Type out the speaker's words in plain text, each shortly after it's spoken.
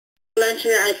Blanche,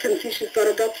 I can see she's got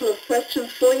a couple of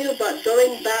questions for you, but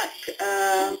going back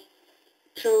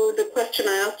to the question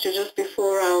I asked you just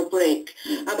before our break.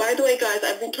 By the way, guys,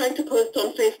 I've been trying to post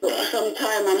on Facebook for some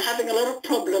time. I'm having a lot of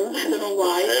problems. I don't know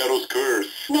why. Pharaoh's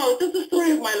curse. No, this is the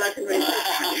story of my life in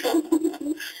research.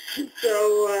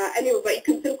 So anyway, but you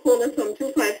can still call us on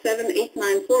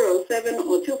 257-89407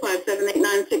 or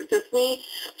 257-89623.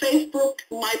 Facebook,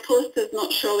 my post is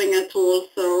not showing at all,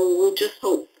 so we'll just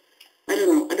hope. I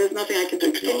don't know. There's nothing I can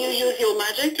do. Can you use your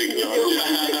magic?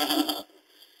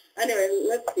 Anyway,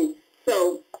 let's see.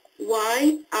 So,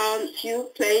 why aren't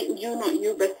you playing, not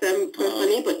you, but them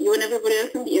personally, but you and everybody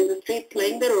else in the industry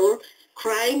playing the role,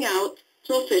 crying out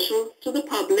to officials, to the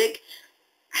public,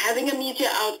 having a media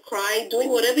outcry,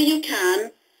 doing whatever you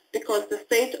can, because the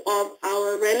state of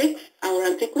our relics, our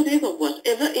antiquities of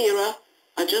whatever era,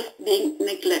 are just being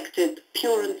neglected,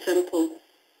 pure and simple.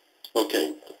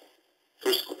 Okay.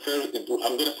 First,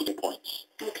 I'm going to put in points.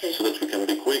 Okay. So that we can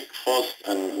be quick, fast,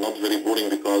 and not very boring,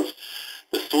 because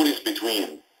the stories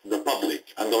between the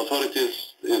public and the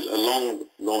authorities is a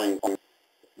long-going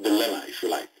dilemma, if you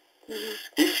like.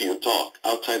 If you talk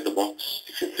outside the box,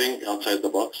 if you think outside the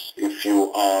box, if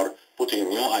you are putting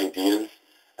new ideas,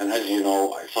 and as you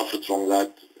know, I suffered from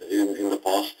that in the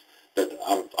past, that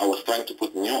I was trying to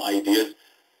put new ideas.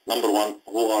 Number one,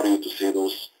 who are you to say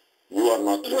those? You are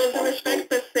not responsible. With the respect,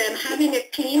 but then having a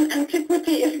clean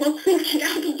antiquity is not thinking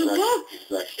out of the box.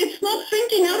 Exactly. It's not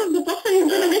thinking out of the box, and you're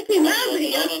going to make me mad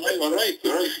here. No, you're right.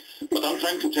 But I'm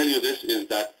trying to tell you this is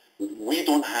that we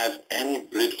don't have any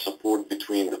bridge support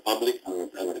between the public and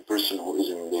the person who is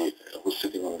who's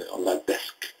sitting on that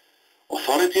desk.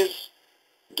 Authorities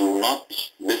do not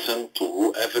listen to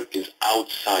whoever is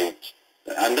outside.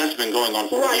 And that's been going on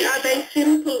for years. Why? Are they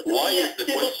simple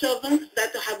civil servants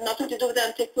that have nothing to do with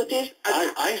antiquities?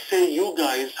 I say you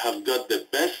guys have got the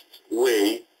best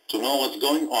way to know what's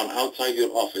going on outside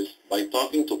your office by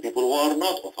talking to people who are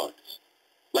not authorities,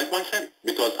 like myself.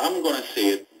 Because I'm going to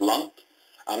say it blunt.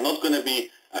 I'm not going to be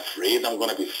afraid. I'm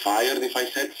going to be fired if I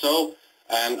said so.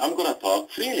 And I'm going to talk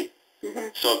freely.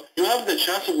 So you have the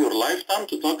chance of your lifetime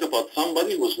to talk about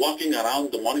somebody who's walking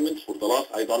around the monuments for the last,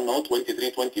 I don't know,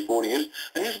 23, 24 years,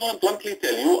 and he's going to bluntly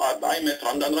tell you, I met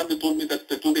Randa, and Randa told me that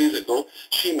 2 days ago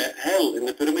she met hell in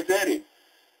the pyramid area,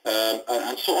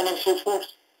 and so on and so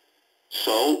forth.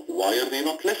 So why are they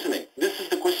not listening? This is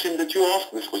the question that you ask,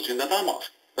 this question that I'm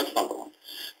asking. That's number one.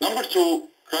 Number two,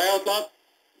 cry out loud,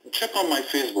 check on my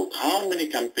Facebook how many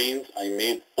campaigns I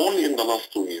made only in the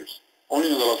last 2 years.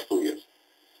 Only in the last 2 years.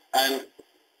 And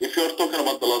if you're talking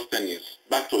about the last 10 years,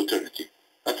 back to eternity,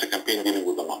 that's a campaign dealing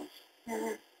with the mummies.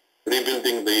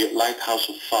 Rebuilding the lighthouse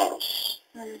of Pharos.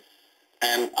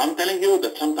 And I'm telling you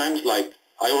that sometimes, like,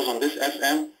 I was on this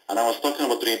FM, and I was talking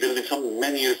about rebuilding something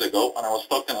many years ago, and I was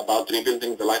talking about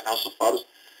rebuilding the lighthouse of Pharos,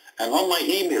 and on my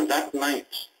email that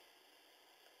night,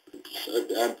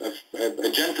 a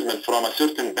gentleman from a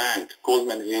certain bank called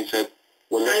me and he said,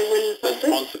 well,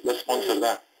 let's sponsor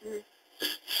that.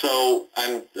 So,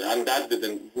 and that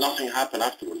nothing happened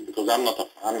afterwards, because I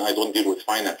don't deal with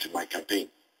finance in my campaign.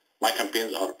 My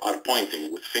campaigns are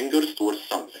pointing with fingers towards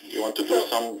something. You want to do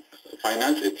some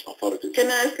finance, it's authority. Can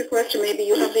I ask a question? Maybe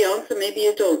you have the answer, maybe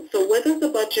you don't. So where does the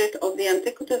budget of the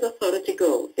Antiquities Authority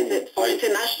go? Is it for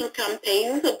international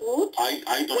campaigns abroad?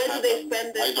 Where do they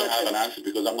spend their budget? I don't have an answer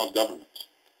because I'm not government.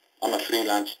 I'm a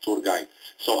freelance tour guide.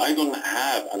 So I don't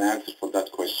have an answer for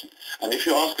that question. And if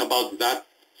you ask about that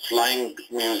flying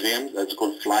museums, that's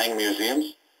called flying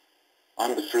museums,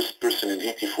 I'm the first person in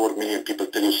 84 million people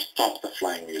tell you stop the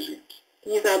flying museums.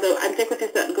 These are the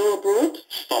antiquities that go abroad?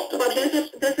 Stop them. But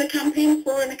there's a campaign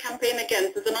for and a campaign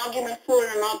against. There's an argument for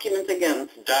and an argument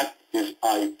against. That is,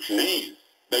 I please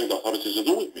beg the authorities to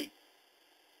do with me.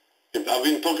 I've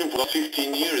been talking for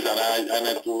 15 years,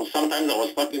 and sometimes I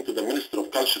was talking to the Minister of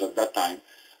Culture at that time,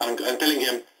 and telling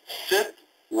him, sit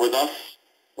with us,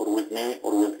 or with me,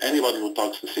 or with anybody who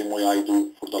talks the same way I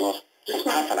do for the last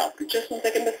half an hour. Just 1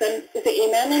 second, is it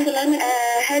Iman on the line?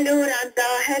 Hello,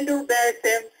 Randa. Hello,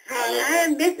 Basim. I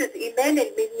am Mrs. Iman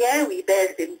al-Minyawi,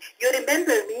 Basim. You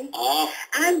remember me?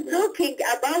 I'm talking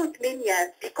about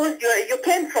Minya, because you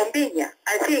came from Minya,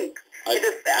 I think. I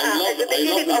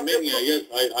love Minya, yes.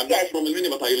 I'm not from Minya,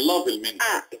 but I love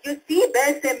Minya. You see,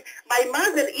 Basim, my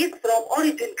mother is from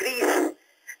origin Greece.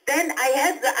 Then I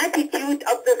had the attitude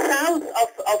of the south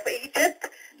of Egypt,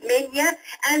 Minya,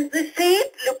 and the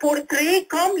shape, the portrait,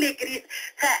 come like Greece.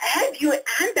 Have you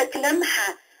عندك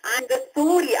لمحة عن the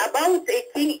story about a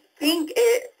king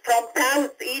from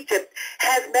South Egypt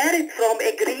has married from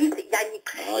a Greece?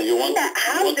 You want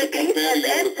to compare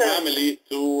your family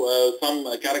to some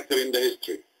character in the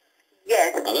history?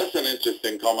 Yes. That's an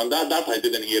interesting comment. and that I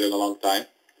didn't hear in a long time.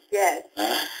 Yes.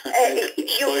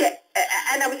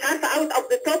 أنا مش عارفة out of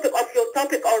the topic of your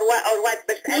topic or what,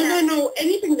 but no,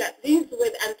 anything that deals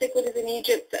with antiquities in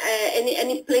Egypt,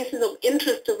 any places of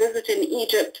interest to visit in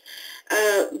Egypt,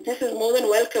 this is more than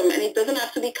welcome, and it doesn't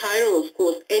have to be Cairo, of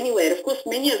course, anywhere. Of course,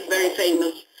 Minya is very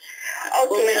famous.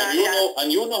 Okay.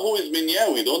 And you know who is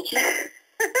Minyawi, don't you?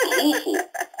 Khufu,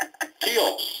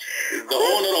 Cheops, the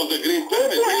owner of the Great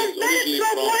Pyramid.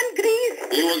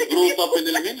 He was brought up in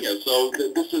Minya, so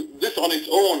this on its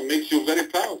own makes you very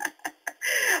proud.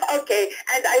 Okay,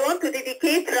 and I want to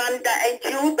dedicate Randa and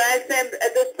you, Bassem,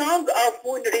 the song of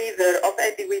Moon River of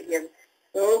Eddie Williams.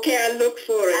 Okay, I'll look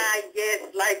for it. Yes,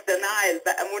 like the Nile,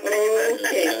 Moon River.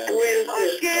 Okay, will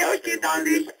do. Okay,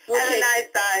 darling. Have a nice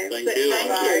time. Thank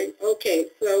you. Okay,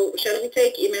 so shall we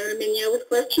take Iman Minya with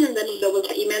question, and then there was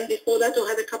Iman before that who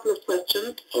had a couple of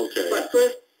questions. Okay. But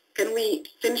first, can we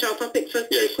finish our topic first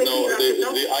very Yes,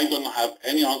 quickly? I don't have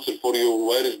any answer for you.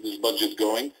 Where is this budget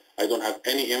going? I don't have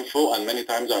any info, and many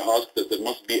times I ask that there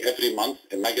must be every month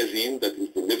a magazine that is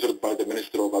delivered by the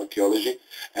Minister of Archaeology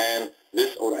and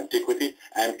this or antiquity,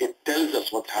 and it tells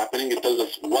us what's happening, it tells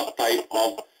us what type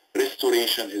of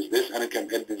restoration is this, and it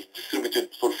is distributed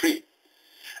for free.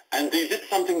 And they did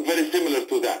something very similar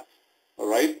to that, all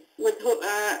right? With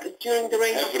during the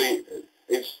reign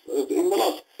It's in the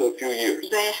last few years.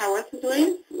 The Hawat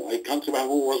reign? I can't remember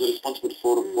who was responsible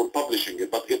for publishing it,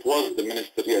 but it was the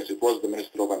minister, yes, it was the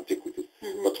Minister of Antiquities.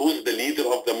 But who's the leader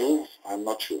of the move? I'm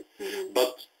not sure.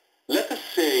 But let us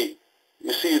say,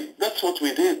 you see, that's what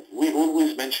we did. We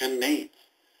always mention names.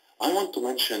 I want to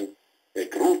mention a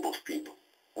group of people.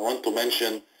 I want to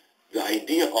mention the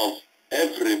idea of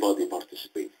everybody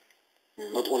participating,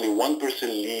 not only one person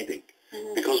leading.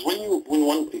 Because when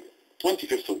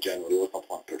 25th of January was not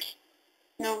one person.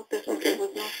 No, definitely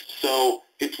was not. So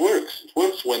it works. It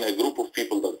works when a group of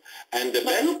people does. And the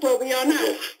best. Look where we are now.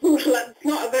 That's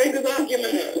not a very good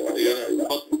argument.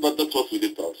 But that's what we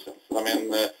did to ourselves. I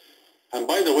mean, and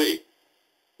by the way,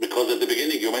 because at the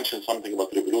beginning you mentioned something about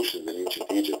revolutions in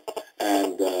ancient Egypt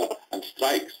and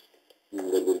strikes,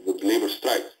 the labor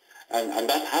strikes, and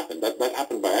that happened. That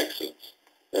happened by excellence.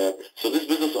 So this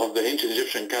business of the ancient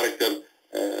Egyptian character,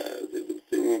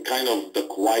 kind of the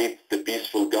quiet, the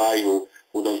peaceful guy who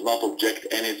does not object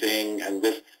anything, and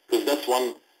this, because that's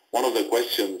one of the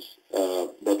questions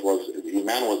that was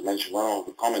Iman was mentioned. One of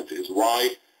the comments is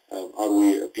why are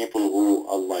we people who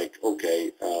are like,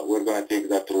 okay, we're going to take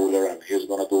that ruler and he's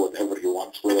going to do whatever he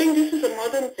wants with I think this is a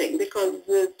modern thing, because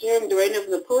during the reign of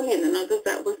Napoleon and others,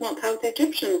 that was not how the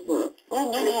Egyptians were.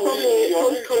 Oh, no, it's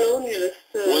probably post-colonialist.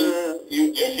 Well,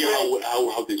 you see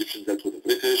how the Egyptians dealt with the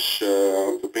British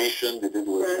occupation, they did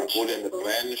with Napoleon, the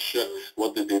French,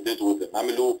 what they did with the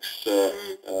Mamelukes.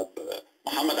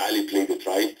 Muhammad Ali played it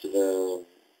right.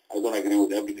 I don't agree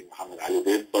with everything Muhammad Ali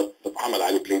did, but Muhammad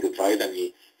Ali played it right, and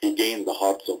he gained the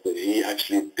hearts of he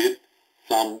actually did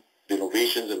some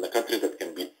renovations in the country that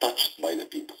can be touched by the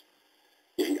people.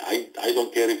 I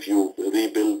don't care if you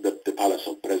rebuild the Palace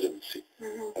of Presidency.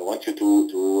 I want you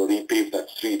to repave that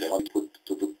street. I want you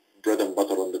to put bread and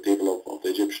butter on the table of the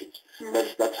Egyptians.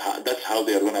 That's how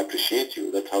they are going to appreciate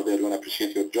you. That's how they are going to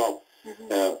appreciate your job.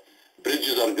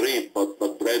 Bridges are great, but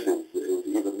bread is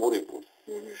even more important.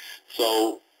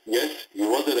 So yes, he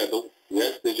was a rebel.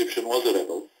 Yes, the Egyptian was a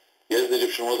rebel. Yes, the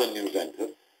Egyptian was an inventor.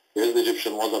 Yes, the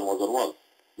Egyptian was.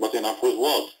 But enough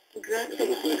was. Exactly.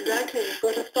 You've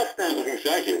got to stop that.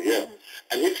 Exactly, yeah.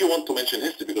 And if you want to mention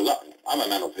history, because I'm a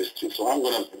man of history, so I'm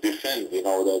going to defend,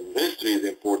 that history is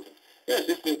important. Yes,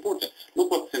 it's important. Look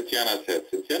what Cynthiana said.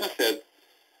 Cynthiana said,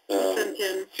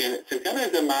 Cynthiana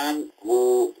is a man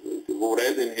who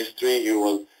read in history,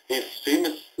 his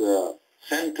famous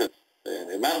sentence,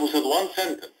 a man who said one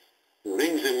sentence,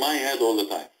 rings in my head all the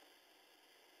time.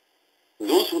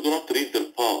 Those who do not read their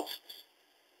past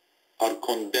are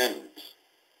condemned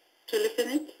to live in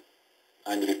it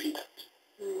and repeat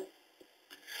it.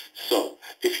 So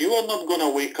if you are not going to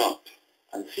wake up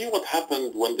and see what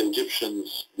happened when the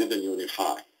Egyptians didn't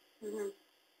unify.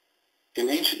 In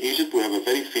ancient Egypt, we have a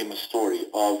very famous story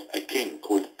of a king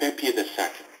called Pepi II.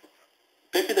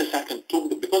 Pepi II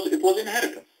took because it was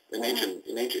inheritance in ancient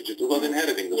Egypt. It was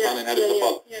inheriting. The son inherits the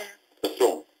father, the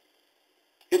throne.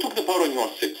 He took the power when he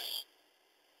was 6.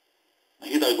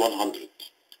 He died 100.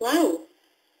 Wow.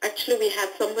 Actually, we have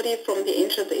somebody from the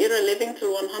ancient era living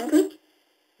till 100.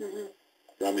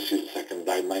 Ramesses II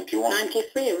died 91.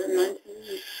 93 or 90.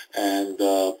 And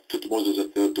Tutmosis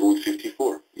III ruled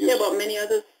 54 years. Yeah, but many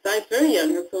others died very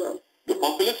young as well. The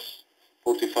populace,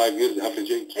 45 45 years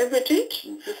average age. Average age?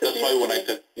 That's why when I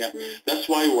tell, that's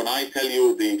why when I tell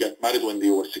you they got married when they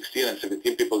were 16 and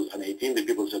 17 people and 18, the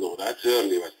people said, oh, that's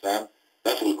early, Sam.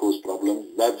 That will cause problems.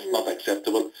 That's not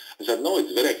acceptable. I said, no,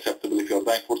 it's very acceptable if you're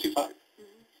dying 45.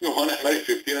 You want to marry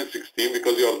 15 and 16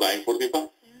 because you're dying 45.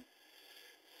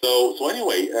 So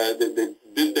anyway, did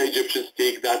the Egyptians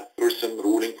take that person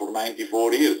ruling for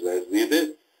 94 years as they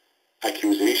did?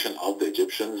 Accusation of the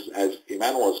Egyptians, as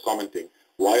Iman was commenting,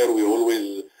 why are we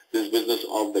always this business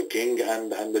of the king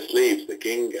and the slaves, the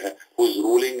king who's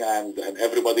ruling and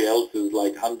everybody else is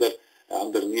like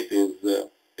underneath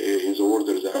his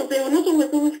orders. Because they were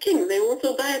not always kings, they were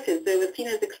also deities. They were seen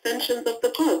as extensions of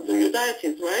the gods, the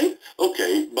deities, right?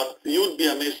 Okay, but you'd be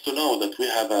amazed to know that we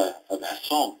have a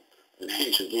song in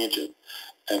ancient Egypt.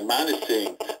 A man is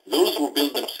saying, those who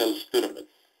build themselves pyramids,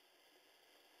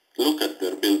 look at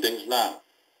their buildings now.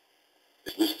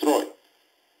 It's destroyed.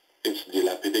 It's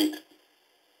dilapidated.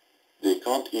 They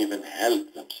can't even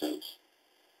help themselves.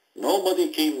 Nobody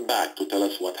came back to tell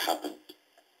us what happened.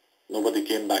 Nobody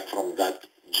came back from that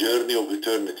journey of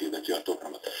eternity that you are talking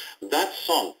about. That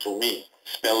song, to me,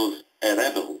 spells a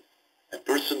rebel, a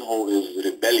person who is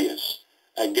rebellious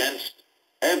against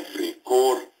every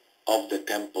core of the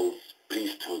temple's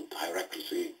priesthood,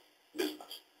 hierarchy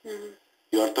business.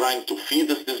 You are trying to feed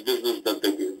us this business that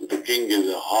the king is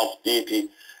a half deity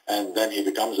and then he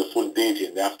becomes a full deity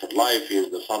in the afterlife. He is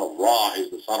the son of Ra, he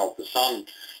is the son of the sun.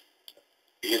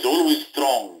 He's always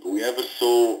strong. We never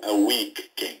saw a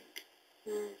weak king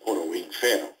or a weak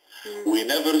pharaoh. We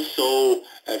never saw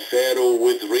a pharaoh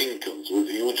with wrinkles, with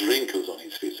huge wrinkles on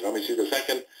his face. Ramesses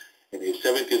II in his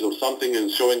 70s or something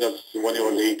is showing us when he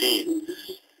was 18.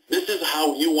 This is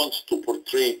how he wants to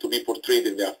be portrayed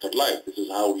in the afterlife. This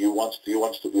is how he wants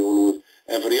to be always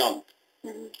ever young.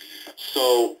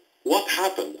 So what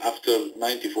happened after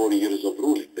 94 years of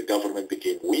ruling? The government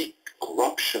became weak.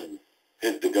 Corruption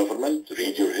hit the government.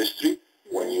 Read your history.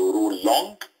 When you rule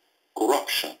long,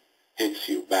 corruption hits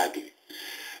you badly.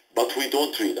 But we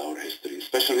don't read our history,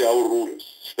 especially our rulers,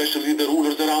 especially the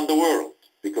rulers around the world,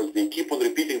 because they keep on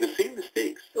repeating the same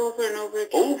mistakes. Over and over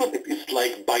again. It's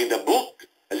like by the book,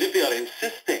 as if they are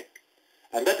insisting.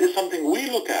 And that is something we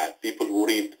look at, people who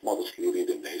modestly read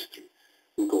in the history.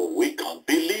 We go, we can't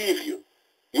believe you.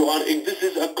 This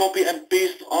is a copy and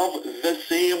paste of the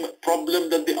same problem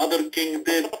that the other king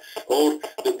did, or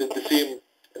the same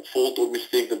fault or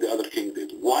mistake that the other king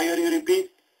did. Why are you repeating?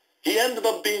 He ended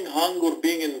up being hung or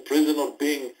being in prison or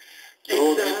being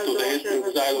thrown into the history of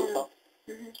exile or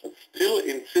something. Still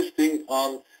insisting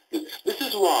on this. This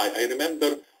is why I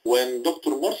remember when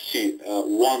Dr. Morsi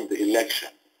won the election,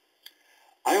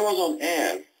 I was on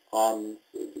air on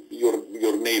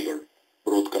your neighbor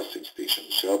broadcasting station,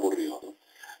 Shabab al-Riyadh,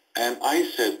 and I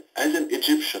said, as an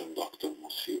Egyptian, Dr.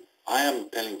 Morsi, I am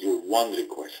telling you one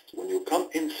request. When you come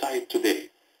inside today,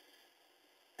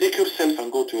 take yourself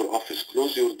and go to your office,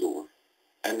 close your door,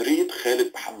 and read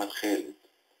Khalid Muhammad Khalid,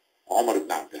 Omar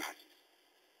ibn Abd al-Aziz.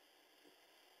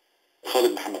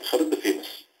 Khalid Muhammad Khalid, the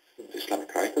famous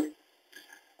Islamic writer,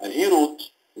 and he wrote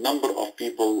number of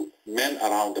people, men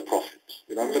around the Prophet.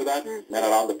 You remember that? Men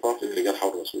around the Prophet, Rijal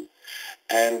Hawla Rasul.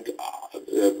 And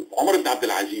Omar ibn Abd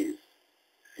al-Aziz,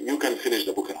 you can finish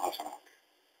the book in half an hour.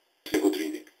 It's a good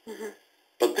reading.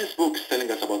 But this book is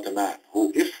telling us about a man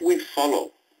who, if we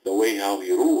follow the way how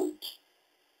he ruled,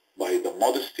 by the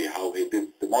modesty, how he did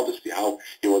the modesty, how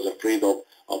he was afraid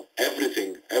of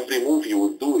everything, every move he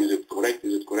would do, is it correct,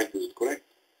 is it correct, is it correct?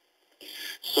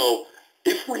 So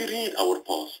if we read our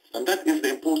past, and that is the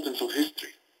importance of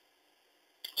history,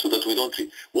 so that we don't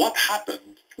read. What happened?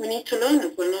 We need to learn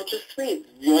as well, not just read.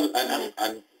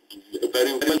 And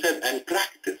very well said, and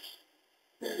practice.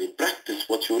 Practice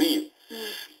what you read.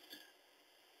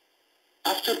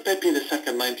 After Pepi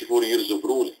II, 94 years of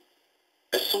ruling,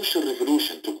 a social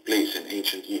revolution took place in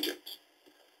ancient Egypt.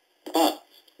 But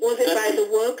was it by the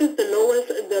workers,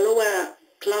 the lower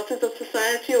classes of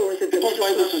society, or was it? It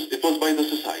was by the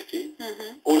society,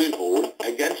 all in all,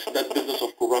 against that business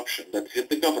of corruption that hit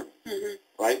the government,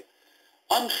 right?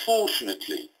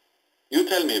 Unfortunately, you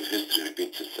tell me if history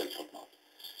repeats itself or not.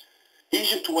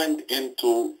 Egypt went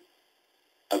into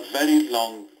a very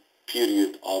long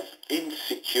period of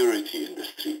insecurity in the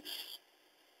streets.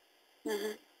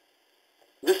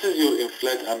 This is your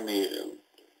inflat amni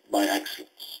by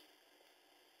excellence.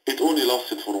 It only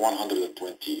lasted for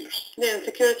 120 years. The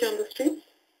insecurity on the streets?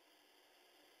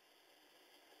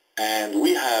 And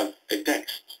we have a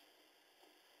text,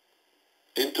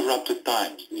 Interrupted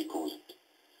Times, they call it.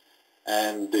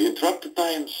 And the Interrupted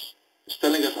Times is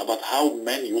telling us about how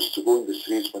men used to go in the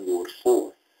streets when they were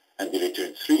 4 and they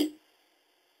returned 3.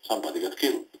 Somebody got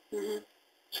killed.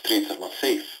 Streets are not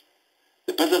safe.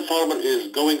 The peasant farmer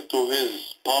is going to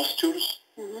his pastures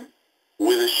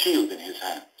with a shield in his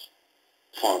hand.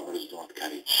 Farmers do not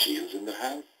carry shields in their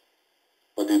hands,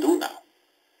 but they do now,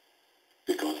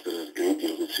 because there is a great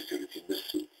deal of insecurity in the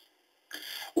streets.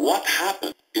 What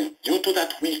happened is, due to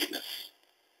that weakness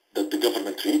that the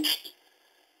government reached,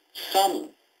 some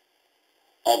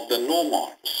of the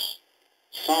nomarchs,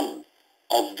 some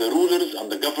of the rulers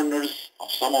and the governors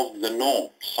of some of the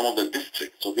nomes, some of the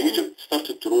districts of Egypt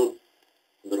started to rule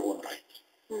in their own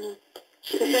right.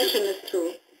 Secessionist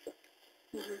rule.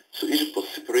 So Egypt was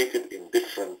separated in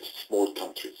different small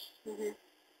countries.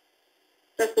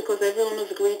 That's because everyone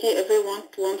was greedy, everyone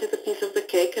wanted a piece of the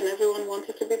cake, and everyone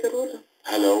wanted to be the ruler.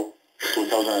 Hello,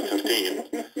 2013.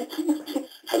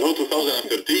 Hello,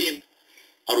 2013.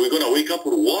 Are we going to wake up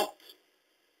or what?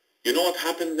 You know what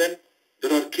happened then?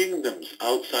 There are kingdoms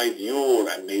outside your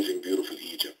amazing, beautiful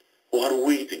Egypt who are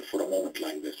waiting for a moment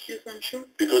like this. Yes, I'm sure.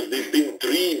 Because they've been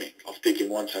dreaming of taking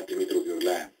 1 centimeter of your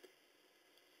land.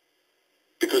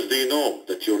 Because they know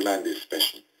that your land is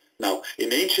special. Now,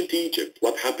 in ancient Egypt,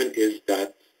 what happened is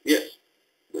that, yes,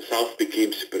 the south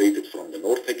became separated from the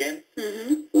north again.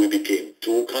 We became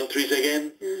 2 countries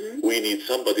again. We need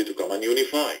somebody to come and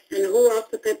unify. And who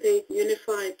after Pepe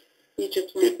unified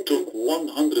Egypt once It took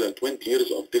 120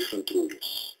 years of different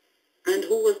rulers. And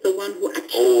who was the one who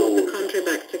actually brought the country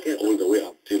back together? All the way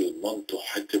until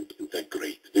Mentuhotep the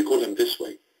Great. They call him this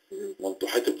way.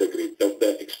 Mentuhotep the Great.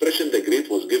 The expression the Great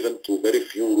was given to very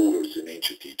few rulers in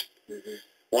ancient Egypt.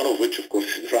 One of which, of course,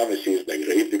 is Ramesses the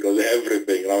Great, because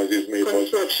everything Ramesses made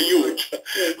was huge.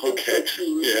 Okay,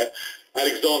 yeah.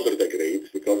 Alexander the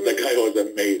Great, because the guy was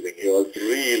amazing. He was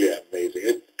really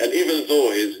amazing. And even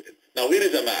though now here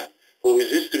is a man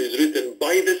whose history is written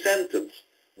by the sentence,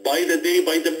 by the day,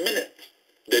 by the minute.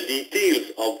 The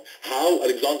details of how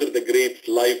Alexander the Great's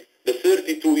life, the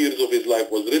 32 years of his life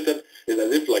was written, is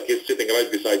as if like he's sitting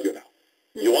right beside you now.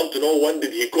 You want to know when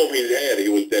did he comb his hair, he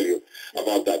will tell you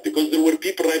about that, because there were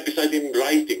people right beside him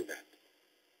writing that.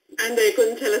 And they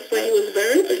couldn't tell us where he was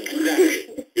buried?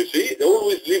 Exactly. You see, they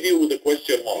always leave you with a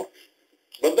question mark.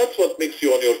 But that's what makes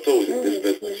you on your toes in this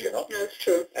business, you know. That's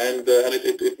true. And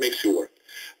it makes you work.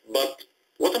 But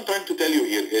what I'm trying to tell you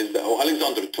here is that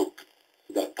Alexander took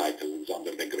that title,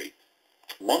 Alexander the Great.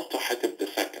 Mentuhotep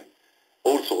II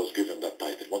also was given that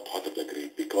title, Mentuhotep the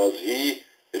Great, because he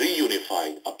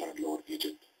reunified Upper and Lower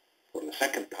Egypt for the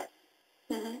second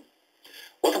time.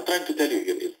 What I'm trying to tell you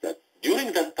here is that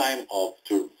during that time of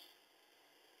turbulence,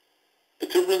 the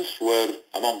turbulence were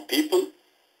among people,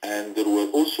 and there were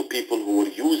also people who were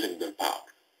using their power.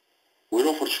 We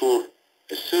know for sure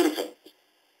a servant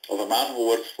of a man who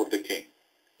works for the king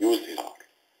used his power.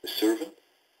 A servant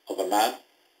of a man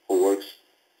who works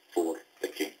for the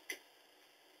king.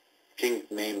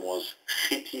 King's name was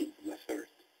Khiti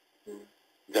III.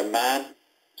 The man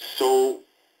saw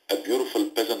a beautiful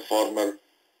peasant farmer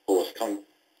who was coming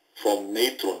from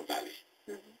Natron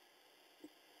Valley.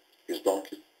 His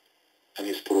donkey and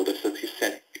his products that he's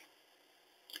selling.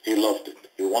 He loved it.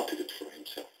 He wanted it for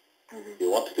himself. He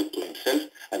wanted it to himself,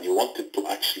 and he wanted to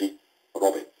actually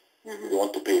rob it. He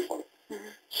wanted to pay for it.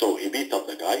 So he beat up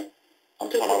the guy. I'm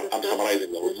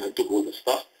summarizing the words. He took all the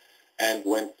stuff and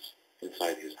went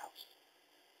inside his house.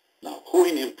 Now, Hu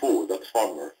Hinpu, that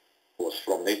farmer who was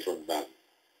from Natron Valley,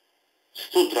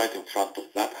 stood right in front of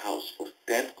that house for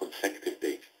 10 consecutive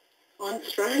days. On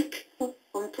strike? On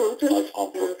protest?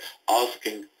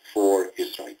 Asking for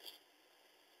his rights.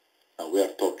 Now we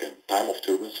are talking time of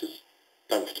turbulences,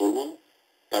 time of turmoil,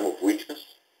 time of weakness,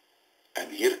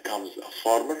 and here comes a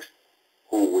farmer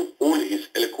who, with all his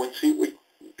eloquency,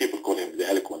 people call him the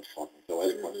eloquent farmer, the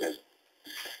eloquent peasant,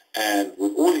 and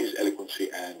with all his eloquency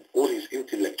and all his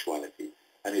intellectuality,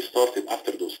 and he started,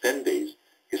 after those 10 days,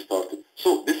 he started.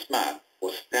 So this man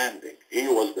was standing. He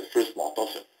was the first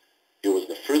Mu'tasim. He was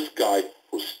the first guy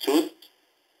who stood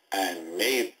and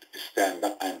made a stand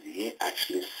up, and he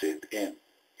actually sit in.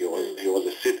 He was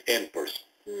a sit-in person.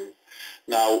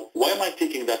 Now, why am I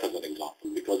taking that as an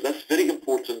example? Because that's very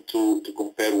important to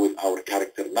compare with our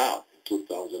character now, in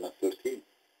 2013.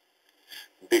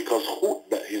 Because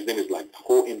his name is like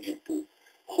Hu Hinpu.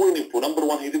 Hu Hinpu, number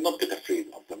one, he did not get afraid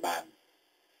of the man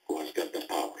who has got the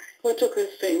power. Who took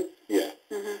his thing? Yeah.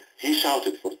 He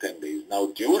shouted for 10 days. Now,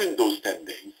 during those 10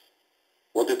 days,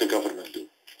 what did the government do?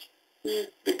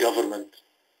 The government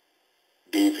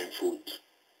gave him food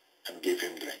and gave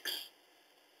him drinks.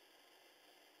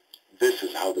 This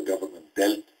is how the government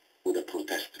dealt with a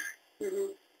protester.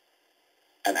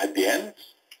 And at the end,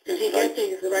 did he get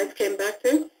his rights came back to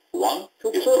him? One,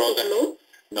 his protest.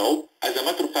 No. As a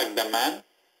matter of fact, the man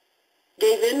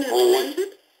gave in and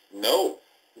relented? No.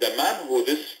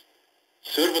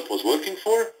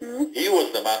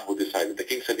 man who decided. The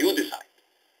king said, you decide.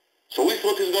 So we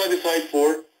thought he's going to decide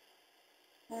for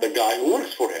the guy who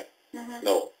works for him.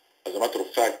 No. As a matter of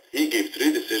fact, he gave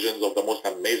 3 decisions of the most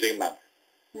amazing manner.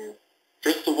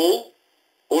 First of all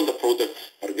the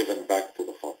products are given back to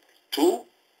the farmer. 2,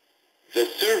 the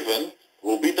servant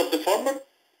who beat up the farmer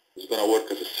is going to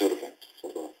work as a servant for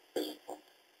the peasant farmer.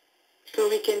 So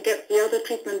we can get the other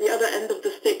treatment, the other end of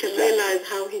the stick, and realize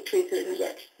how he treated him.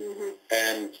 Exactly.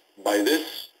 And by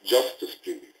this, justice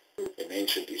prevailed in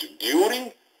ancient Egypt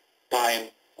during time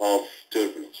of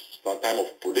turbulence, time of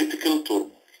political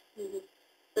turmoil.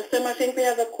 Sam, I think we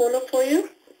have a caller for you.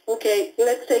 Okay,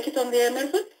 let's take it on the air,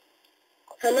 Mervyn.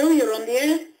 Hello, you're on the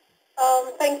air.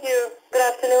 Thank you. Good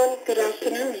afternoon. Good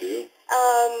afternoon.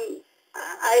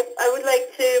 I would like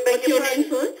to beg What's your name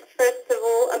first? First of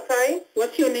all, I'm sorry?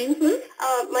 What's your name first?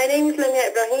 My name is Lamia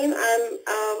Ibrahim.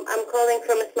 I'm calling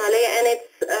from Ismailia, and it's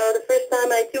the first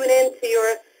time I tune in to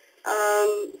your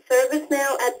service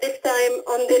now at this time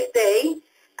on this day.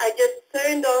 I just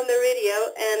turned on the radio,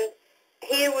 and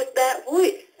here was that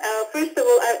voice. First of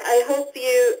all, I hope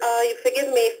you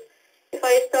forgive me if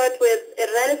I start with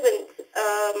irrelevant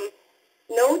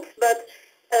notes, but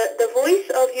the voice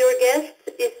of your guest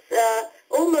is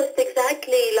almost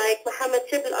exactly like Muhammad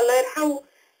Shibl, Allah yarhamu,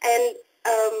 and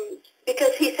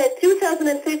because he said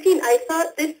 2013, I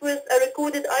thought this was a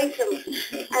recorded item,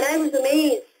 and I was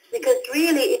amazed, because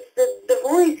really it's the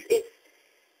voice is,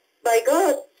 by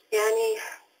God, yani,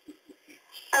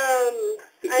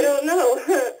 I don't know.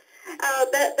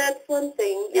 That's one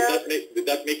thing. Did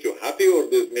that make you happy, or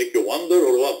did it make you wonder,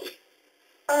 or what?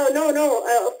 Oh, no.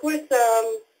 Of course,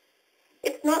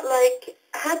 it's not like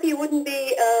happy wouldn't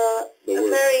be a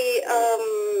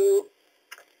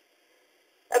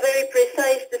very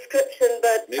precise description,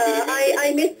 but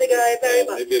I miss the guy very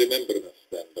much. Maybe remember this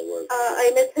then, the word.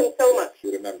 I miss him so much.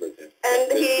 You remembered him.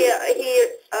 And he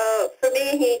for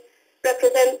me, he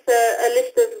represents a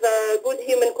list of good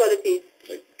human qualities.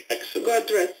 Excellent.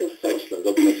 God rest his soul. Excellent.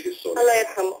 God bless his soul. Allah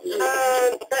yarhamu.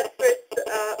 That's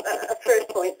first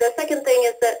point. The second thing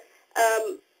is that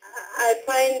I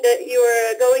find that you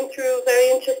are going through very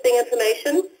interesting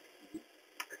information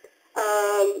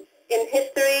in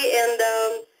history, and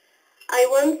I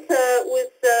once was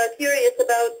curious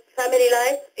about family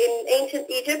life in ancient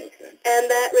Egypt, and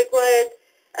that required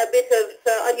a bit of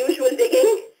unusual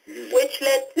digging, which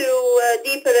led to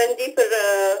deeper and deeper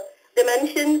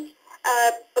dimensions.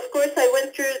 Of course, I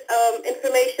went through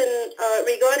information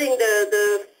regarding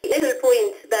the little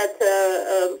point that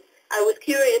I was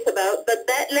curious about, but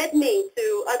that led me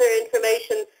to other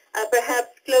information,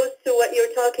 perhaps close to what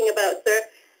you're talking about, sir.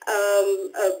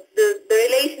 The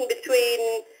relation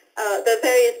between the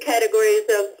various categories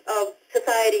of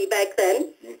society back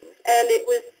then, and it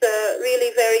was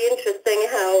really very interesting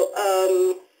how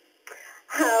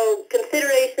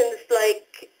considerations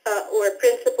like or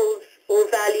principles or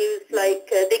values like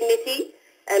dignity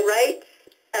and rights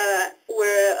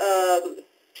were.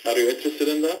 Are you interested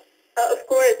in that? Of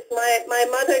course, my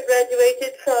mother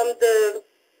graduated from the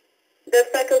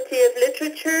Faculty of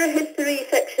Literature History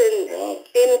section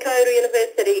in Cairo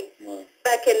University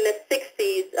back in the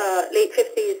 60s, late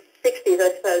 50s, 60s,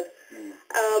 I suppose.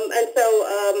 And so,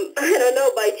 I don't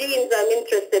know, by genes I'm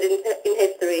interested in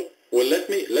history. Well, let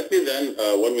me then,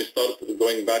 when we start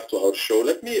going back to our show,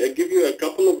 let me give you a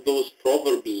couple of those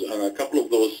proverbs and a couple of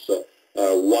those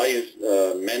wise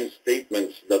men's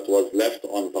statements that was left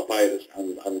on papyrus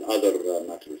and other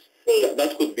matters.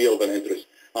 That could be of an interest.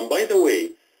 And by the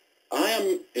way, I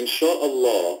am,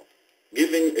 inshallah,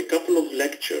 giving a couple of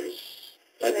lectures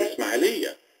at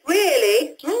Ismailia.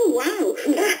 Really? Oh, wow.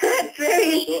 That's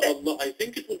very interesting. Inshallah, I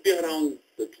think it would be around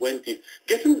the 20th.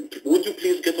 Would you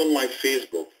please get on my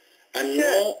Facebook and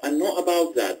know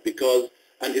about that, because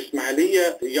an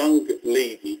Ismailia young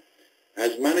lady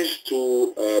has managed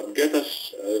to get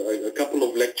us a couple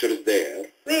of lectures there.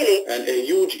 Really? And a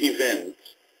huge event.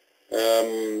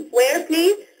 Where,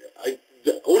 please?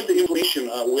 All the information,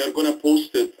 we are going to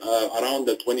post it around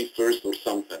the 21st or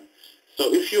something.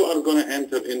 So if you are going to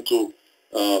enter into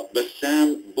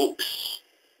Bassam Books,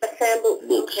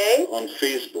 okay, on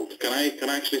Facebook, can I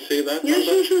actually say that? Yeah,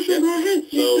 sure, go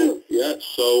ahead.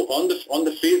 So on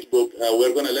the Facebook,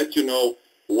 we're going to let you know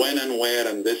when and where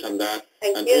and this and that,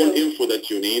 Thank and you. all info that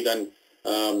you need. And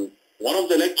one of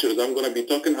the lectures, I'm going to be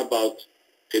talking about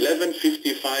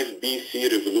 1155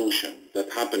 BC revolution that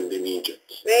happened in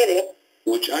Egypt. Really?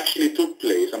 Which actually took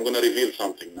place. I'm going to reveal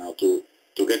something now to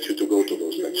get you to go to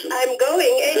those lectures. I'm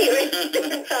going anyway.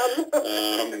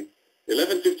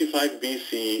 1155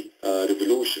 BC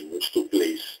revolution, which took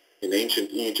place in ancient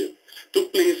Egypt,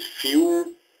 took place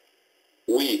few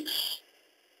weeks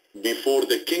before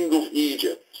the king of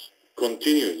Egypt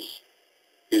continues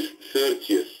his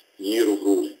 30th year of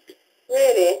ruling.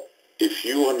 Really? If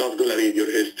you are not going to read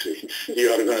your history,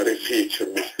 you are going to repeat your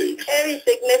mistakes. Very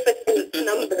significant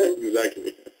numbers.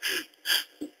 Exactly.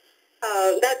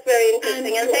 That's very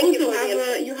interesting, and thank you for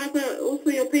you have also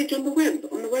your page on the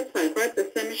website, right?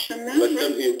 بسام الشماع,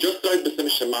 right? Just write بسام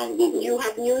الشماع on Google. You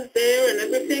have news there and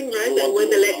everything, right? And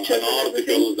with the lectures and and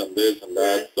articles and this and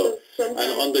that. Yes, so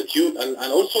and on the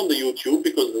and also on the YouTube,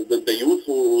 because the youth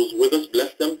who's with us,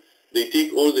 bless them, they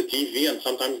take all the TV and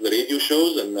sometimes the radio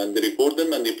shows and they record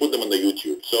them and they put them on the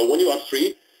YouTube. So when you are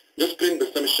free, just print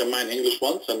بسام الشماع in English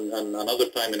once and another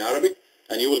time in Arabic,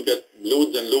 and you will get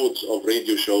loads and loads of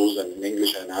radio shows and in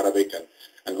English and in Arabic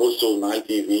and also Nile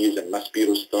TVs and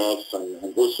Maspiro stuff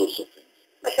and all sorts of things.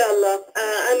 MashaAllah.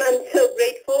 I'm so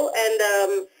grateful, and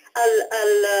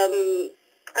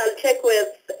I'll check with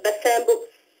Bassam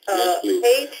Books yes,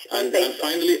 page. And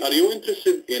finally, are you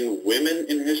interested in women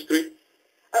in history?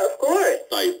 Of course.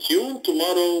 Tune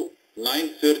tomorrow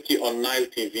 9:30 on Nile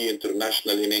TV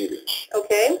International in English.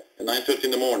 Okay. At 9:30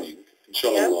 in the morning,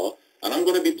 inshallah. Yeah. And I'm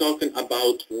going to be talking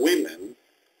about women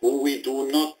who we do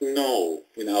not know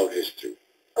in our history.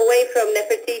 Away from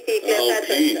Nefertiti,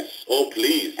 Cleopatra. Oh,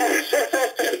 please. Yes.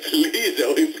 Please,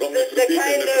 away from Nefertiti. The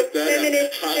kind of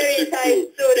feminist stereotype,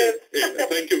 sort of.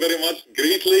 Thank you very much.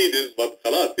 Great ladies, but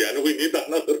خلاص, we need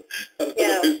another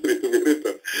history to be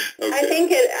written.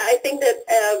 Okay. I think that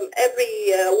every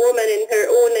woman in her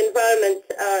own environment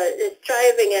is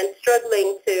striving and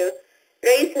struggling to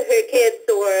raise her kids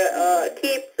or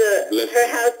keep her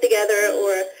house together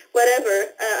or whatever.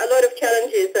 A lot of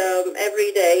challenges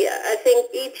every day. I think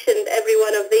each and every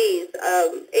one of these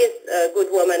is a good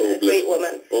woman, a great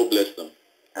woman. Oh, bless them.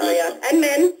 Oh, yeah. And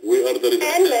men. We are the result.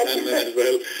 And men. And men as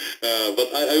well. But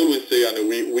I always say,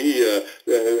 we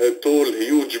tall,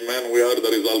 huge men, we are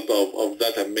the result of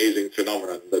that amazing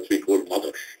phenomenon that we call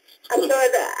mother.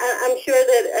 I'm sure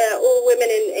that all women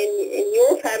in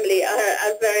your family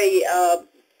are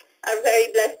very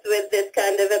blessed with this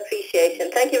kind of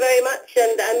appreciation. Thank you very much,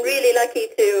 and I'm really lucky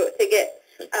to get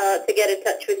in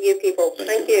touch with you people.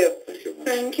 Thank you.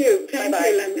 Thank you. Thank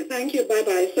you, Lamia. Thank you.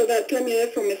 Bye-bye. So that's Lamia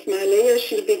from Ismailia.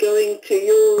 She'll be going to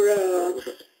your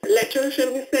lecture,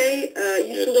 shall we say.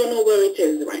 You still don't know where it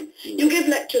is, right? You give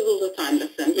lectures all the time,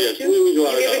 don't yes, you? You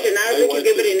give it in Arabic, you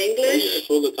give it in English. Yes,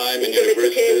 all the time in Kids,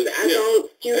 universities. adults,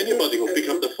 students. Anybody who pick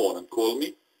up the phone and call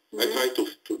me, I try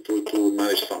to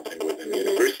manage something with them.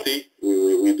 University,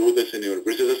 we do this in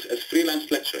universities as freelance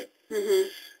lecturing.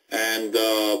 And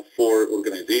for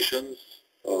organizations,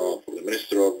 for the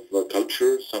Minister of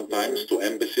Culture, sometimes to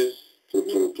embassies,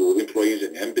 to employees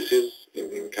in embassies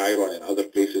in Cairo and in other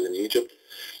places in Egypt.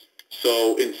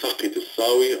 So in Saqit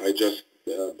al-Sawi, I just...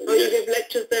 you give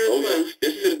lectures there as well?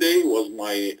 Yesterday was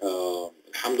my,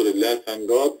 alhamdulillah, thank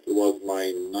God, was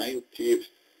my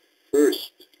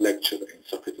 91st lecture in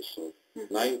Saqit al-Sawi.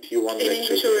 91 in lectures.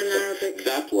 English or in Arabic?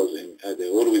 That was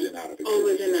always in Arabic.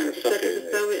 Always in Arabic. Saqit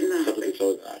al-Sawi in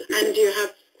Arabic. And do you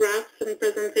have graphs and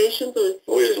presentations?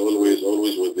 Or yes,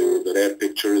 always with the rare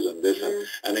pictures and this.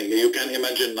 And you can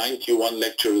imagine 91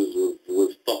 lectures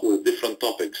with different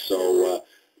topics. So,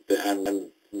 and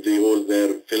they all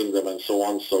there film them and so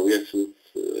on. So yes,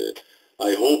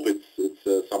 I hope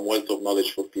it's some wealth of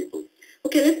knowledge for people.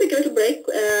 Okay, let's take a little break.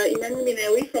 Imam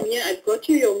Minawi from here, I've got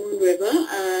you, your Moon River.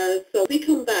 So we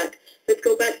come back. Let's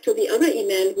go back to the other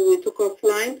Iman who we took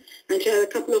offline, and she had a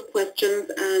couple of questions,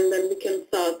 and then we can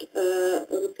start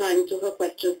replying to her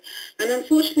questions. And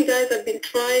unfortunately, guys, I've been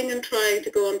trying to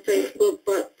go on Facebook,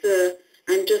 but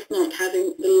I'm just not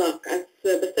having the luck. As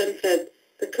Bassam said,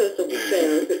 the curse of the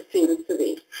pharaohs, it seems to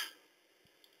be.